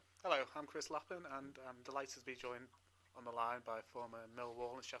I'm Chris Lappin, and I'm delighted to be joined on the line by former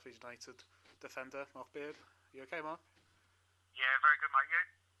Millwall and Sheffield United defender Mark Beard. You okay, Mark? Yeah, very good, mate. You?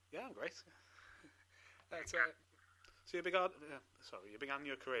 Yeah, I'm great. So you began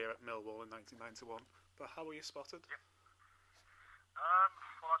your career at Millwall in 1991, but how were you spotted? Yeah.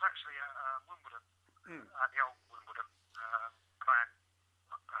 Well, I was actually at Wimbledon, at the old Wimbledon, playing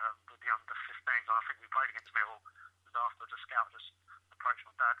with the under-15s. I think we played against Millwall. It was after the scout just approached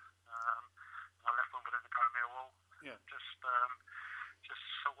my dad. And I left Wimbledon to go to Millwall. Yeah. Just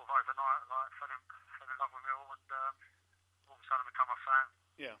sort of overnight, like fell in love with Millwall, and all of a sudden become a fan.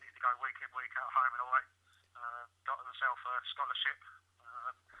 Yeah. Used to go week in, week out, home and away. Got myself a scholarship,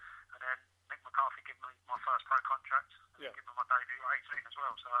 and then Nick McCarthy gave me my first pro contract. Yeah. Gave me my debut at 18 as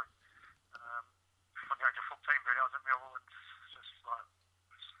well. So from the age of 14, really, I was at Millwall, and it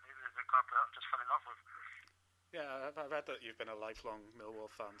was a club that I just fell in love with. Yeah, I read that you've been a lifelong Millwall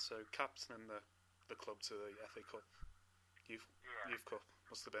fan, so captaining the club to the FA Cup, Youth Cup,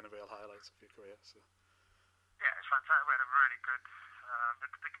 must have been a real highlight of your career. So. Yeah, it's fantastic. We had a really good. The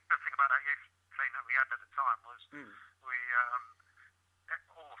good thing about that youth team that we had at the time was we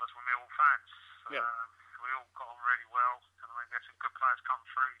all of us were Millwall fans. Yeah. We all got on really well, and I mean, we had some good players come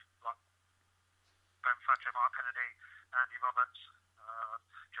through, like Ben Thatcher, Mark Kennedy, Andy Roberts,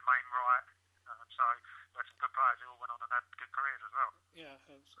 Jermaine Wright. So we had some good players who all went on and had good careers as well. Yeah,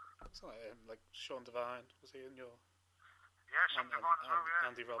 it's like Sean Devine, was he in your? Yeah, Sean Devine as well. Yeah,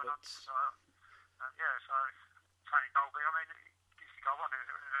 Andy Roberts. So Tony Dolby. I mean, it used to go on. It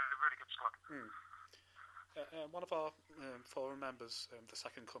was a really good squad. One of our forum members, the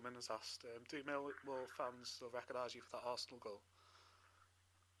Second Coming, has asked, do Millwall fans still recognise you for that Arsenal goal?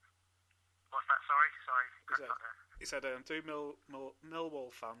 What's that? Sorry. He said, do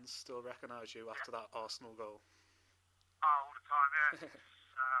Millwall fans still recognise you after that Arsenal goal? Oh, all the time, yeah.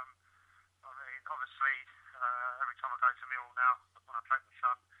 I mean, obviously, every time I go to Millwall now, when I take my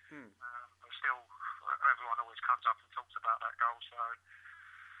son, but still, everyone always comes up and talks about that goal. So,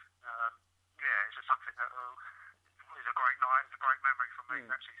 it's just something that is a great night. It's a great memory for me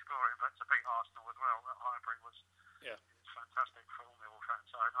actually scoring, but to beat Arsenal as well at Highbury was fantastic for all Millwall fans.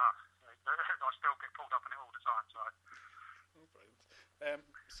 So, I still get pulled up in it all the time. So, brilliant.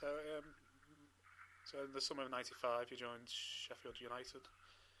 So in the summer of '95, you joined Sheffield United.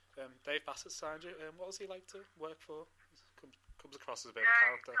 Dave Bassett signed you. What was he like to work for? Comes across as a bit of a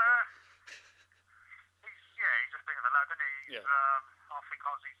character. He's a bit of a lad, isn't he? I think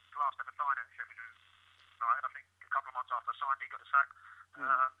I was his last ever signing at Sheffield United. I think a couple of months after I signed, he got the sack.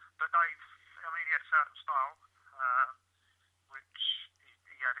 But Dave, I mean, he had a certain style, which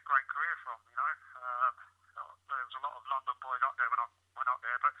he had a great career from. You know, there was a lot of London boys up there when I went up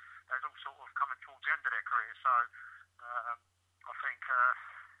there, but they was all sort of coming towards the end of their career. So I think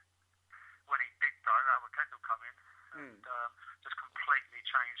when he did go, Albert Kendall come in and just completely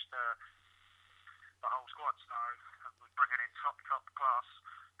changed the whole squad. So was bringing in top class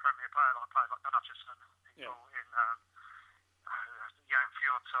Premier players like Dan Hutchison. He brought in Jan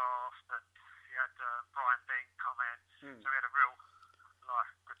Fjordtorf, and he had Brian Dean come in. So we had a real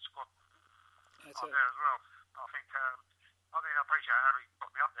good squad up there as well. I think I appreciate Harry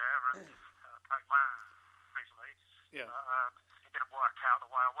got me up there and played my own recently. Yeah. It didn't work out the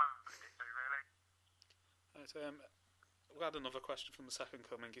way I wanted it to, really. Right, we had another question from the Second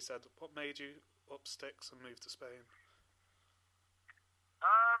Coming. He said, what made you up sticks and move to Spain?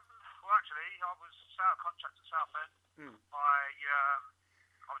 Well, actually, I was out of contract at Southend.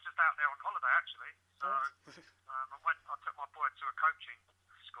 I was just out there on holiday, actually. So I took my boy to a coaching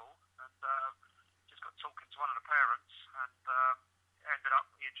school and just got talking to one of the parents, and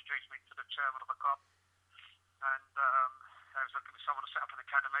he introduced me to the chairman of the club, and they was looking for someone to set up an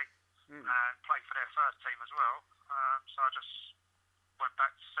academy and play for their first team as well. So I just went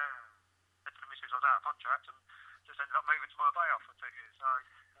back to the missus I was out of contract and just ended up moving to Marbella for 2 years. So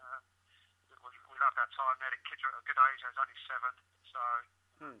we loved that time there. The kids were at a good age. I was only 7, so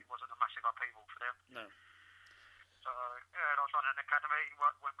it wasn't a massive upheaval for them. No. So I was running an academy.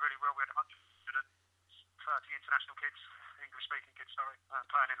 Went really well. We had 130 international kids, English-speaking kids,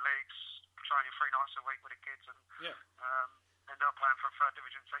 playing in leagues, training 3 nights a week with the kids, and ended up playing for a third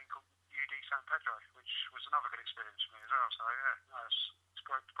division team called UD San Pedro, which was another good experience for me as well. So it's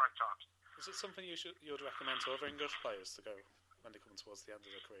great times. Is it something you'd recommend to other English players to go when they come towards the end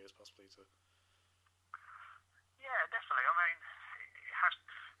of their careers, possibly to? Yeah, definitely. I mean, it has,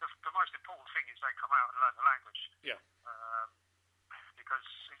 the most important thing is they come out and learn the language. Yeah. Because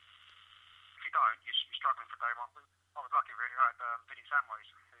if you don't, you're struggling for day one. I was lucky, really. I had Vinny Samways,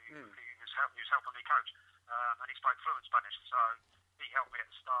 who was helping me coach, and he spoke fluent Spanish, so he helped me at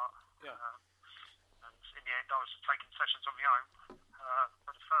the start. Yeah. And in the end, I was taking sessions on my own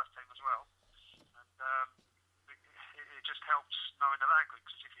for the first team as well. And it just helps knowing the language,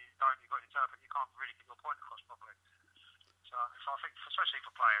 because if you don't, you've got to interpret, you can't really get your point across properly. So I think, especially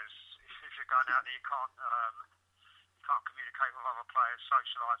for players, if you're going out there, you can't communicate with other players,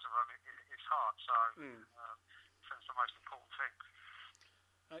 socialise with them. It's hard. So that's the most important thing.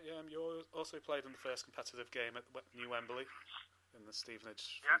 You also played in the first competitive game at New Wembley in the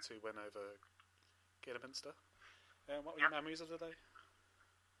Stevenage 3-2 win over Kidderminster. What were your memories of the day?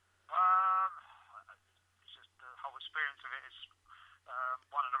 It's just the whole experience of it is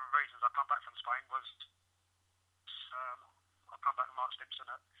one of the reasons I come back from Spain was I come back with Mark Stimpson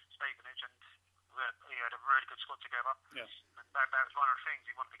at Stevenage, and he had a really good squad together. Yeah. And that was one of the things.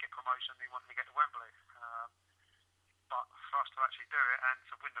 He wanted to get promotion, he wanted to get to Wembley. But for us to actually do it and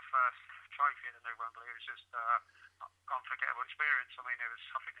to win the first trophy at the new Wembley, it was just an unforgettable experience. I mean, I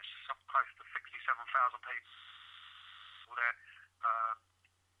think there's something close to 67,000 people there.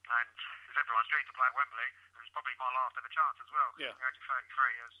 And it was everyone's dream to play at Wembley. It was probably my last ever chance as well. Yeah. At the age of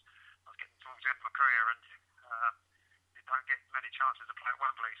 33, as I was getting towards the end of my career, and you don't get many chances to play at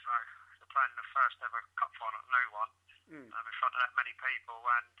Wembley. So to play in the first ever cup final, a new one, in front of that many people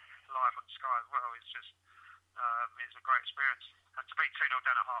and live on Sky as well, it's just it's a great experience. And to be 2-0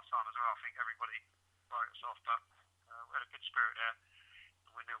 down at half time as well, I think everybody wrote us off, but we had a good spirit there.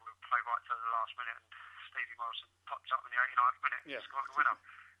 We knew we would play right to the last minute, and Stevie Morrison popped up in the 89th minute and scored the winner.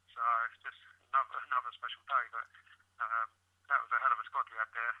 So it's just another special day. But that was a hell of a squad we had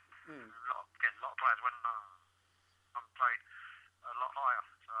there. A lot of players went and played a lot higher.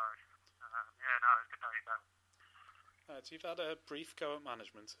 So it was a good day. So you've had a brief go at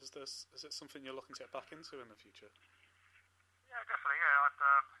management. Is it something you're looking to get back into in the future? Yeah, definitely. Yeah, I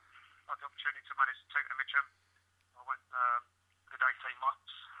had the opportunity to manage Tooting and Mitcham. I went good 18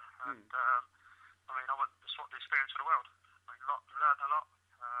 months, and I wouldn't swap the experience for the world. I mean, learned a lot.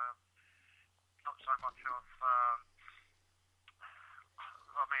 Not so much of,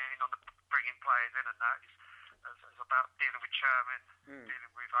 on the bringing players in and that. It's about dealing with chairmen,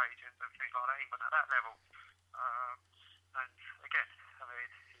 dealing with agents and things like that, even at that level. And again,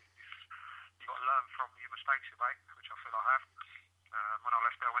 you've got to learn from your mistakes you make, which I feel I have. When I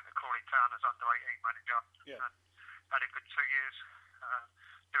left there, I went to Crawley Town as under-18 manager, and had a good 2 years,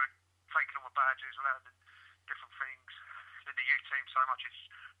 taking all my badges, learning different things. In the youth team, it's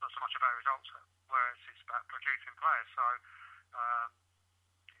not so much about results, whereas it's about producing players. So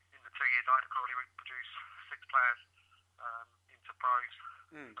in the 2 years I had at Crawley, we produced 6 players into pros.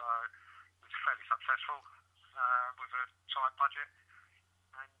 So it was fairly successful. With a tight budget,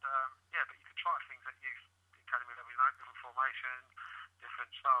 and but you can try things at youth academy level, different formation, different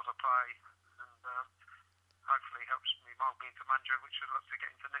styles of play, and hopefully helps me mould me into manager, which I'd love to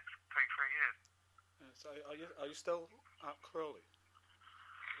get into the next 2-3 years. So are you still at Crawley?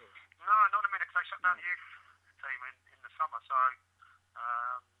 No, not a minute, because they shut down the youth team in the summer, so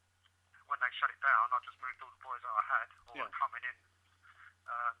when they shut it down, I just moved all the boys that I had, were coming in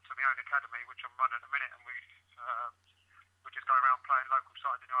to my own academy, which I'm running at the minute, and we just go around playing local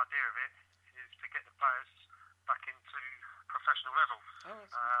sides. And the idea of it is to get the players back into professional level.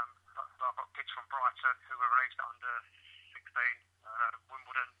 I've got kids from Brighton who were released at under 16,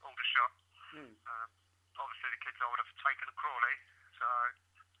 Wimbledon, Aldershot. Obviously the kids I would have taken at Crawley.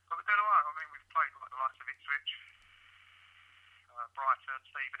 But we're doing alright. I mean, we've played like the likes of Ipswich, Brighton,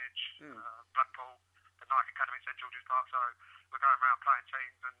 Stevenage, Blackpool, the Nike Academy at St George's Park. So we're going around playing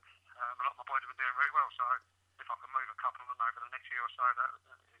teams, and a lot of my boys have been doing really well. So if I can move a couple of them over the next year or so,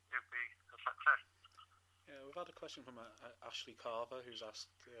 it'll be a success. Yeah, we've had a question from Ashley Carver, who's asked,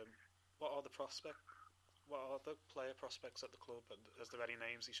 what are the player prospects at the club, and is there any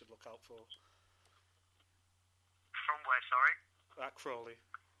names he should look out for? From where, sorry? At Crawley.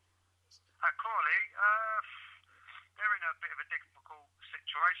 At Crawley, they're in a bit of a difficult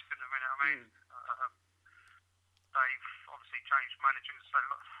situation at the minute. I mean, they've obviously changed managers. So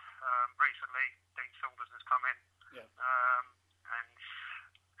recently, Dean Saunders has come in, and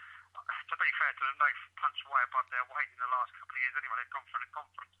to be fair to them, they've punched way above their weight in the last couple of years. Anyway, they've gone from the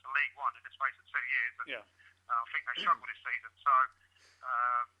conference to League One in the space of 2 years, and I think they struggled this season. So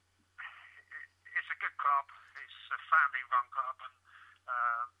it's a good club. It's a family-run club, and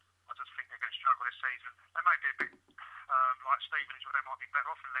I just think they're going to struggle this season. They may be a bit like Stevenage, where they might be better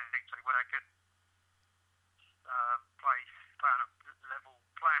off in League Two, where they could play on a level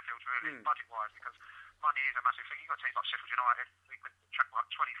playing field, really, budget-wise, because money is a massive thing. You've got teams like Sheffield United, who can attract like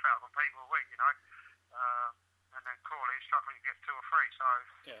 20,000 people a week, and then Crawley is struggling to get 2 or 3, so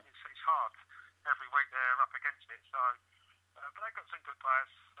it's hard. Every week they're up against it, so but they've got some good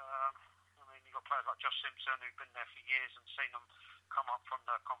players. like Josh Simpson, who've been there for years and seen them come up from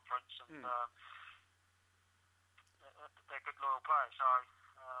the conference, and they're good loyal players. So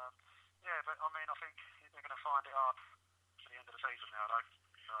but I mean, I think they're going to find it hard at the end of the season now, though.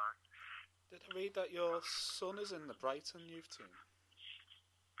 So. Did I read that your son is in the Brighton youth team?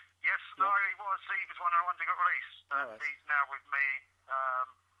 Yes, no, he was. He was one of the ones who got released. Right. He's now with me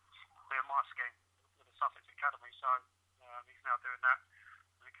doing my scheme with the Sussex Academy, so he's now doing that.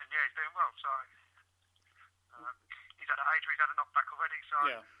 And he's doing well. So he's at an age where he's had a knockback already,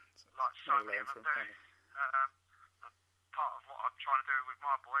 so like so many of them do. And part of what I'm trying to do with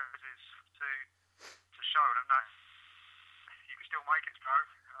my boys is to show them that you can still make it pro,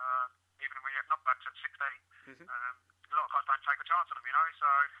 even when you have knockbacks at 16. A lot of guys don't take a chance on them, so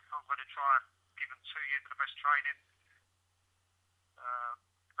I'm going to try and give them 2 years of the best training.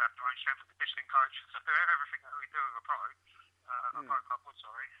 They have their own strength and conditioning coach, so do everything that we do with a pro club would,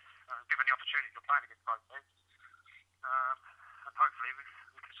 given the opportunity of playing against pro teams. And hopefully we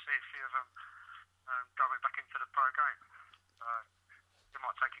can see a few of them going back into the pro game. So it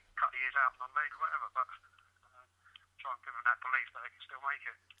might take a couple of years out non-league or whatever, but try and give them that belief that they can still make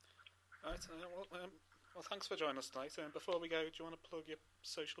it. Right, well, thanks for joining us tonight. Before we go, do you want to plug your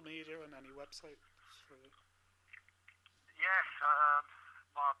social media and any website? Yes,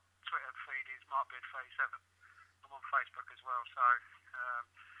 my Twitter feed is markbeard37. I'm on Facebook as well, so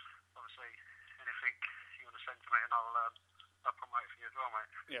obviously anything you want to send to me, and I'll promote it for you as well, mate.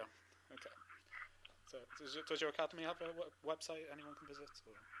 Yeah, okay. So does your academy have a website anyone can visit?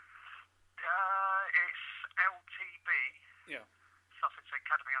 Or? It's LTB. Yeah. Sussex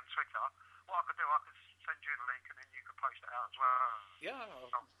Academy on Twitter. What I could do, I could send you the link and then you could post it out as well. Yeah.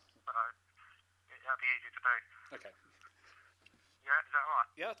 So that'd be easy to do. Okay. Yeah, is that all right?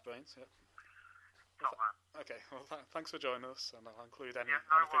 Yeah, it's brilliant. Yeah. Top man. Okay, well, thanks for joining us, and I'll include anything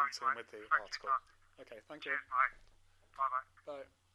worries, with the Thanks article. Okay, thank you. Cheers, mate. Bye-bye. Bye.